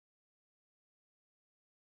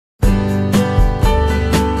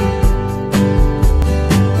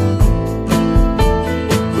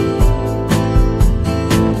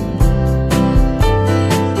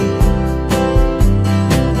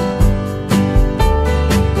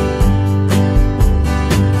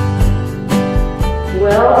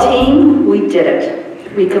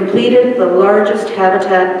we completed the largest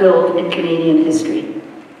habitat build in Canadian history.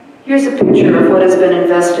 Here's a picture of what has been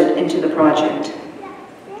invested into the project.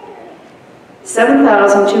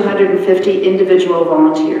 7,250 individual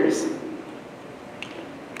volunteers,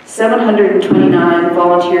 729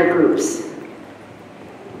 volunteer groups,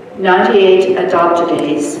 98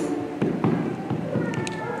 adopt-a-days,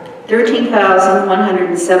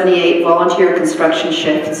 13,178 volunteer construction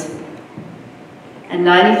shifts, and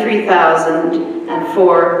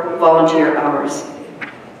 93,004 volunteer hours.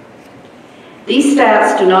 These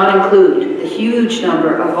stats do not include the huge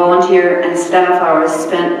number of volunteer and staff hours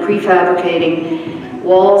spent prefabricating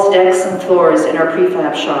walls, decks, and floors in our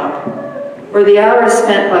prefab shop, or the hours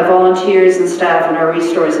spent by volunteers and staff in our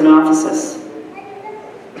restores and offices.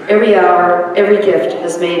 Every hour, every gift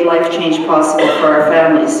has made life change possible for our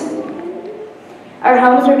families. Our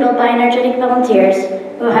homes were built by energetic volunteers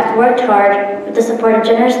who have worked hard with the support of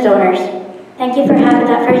generous donors. Thank you for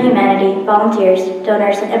Habitat for Humanity, volunteers,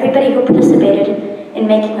 donors, and everybody who participated in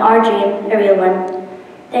making our dream a real one.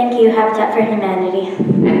 Thank you, Habitat for Humanity.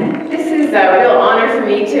 This is a real honor for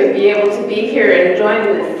me to be able to be here and join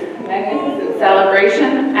this magnificent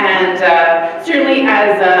celebration. And certainly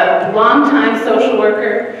as a longtime social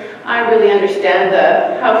worker, I really understand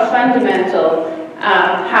how fundamental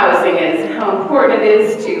housing is, how important it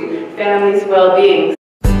is to families' well-being.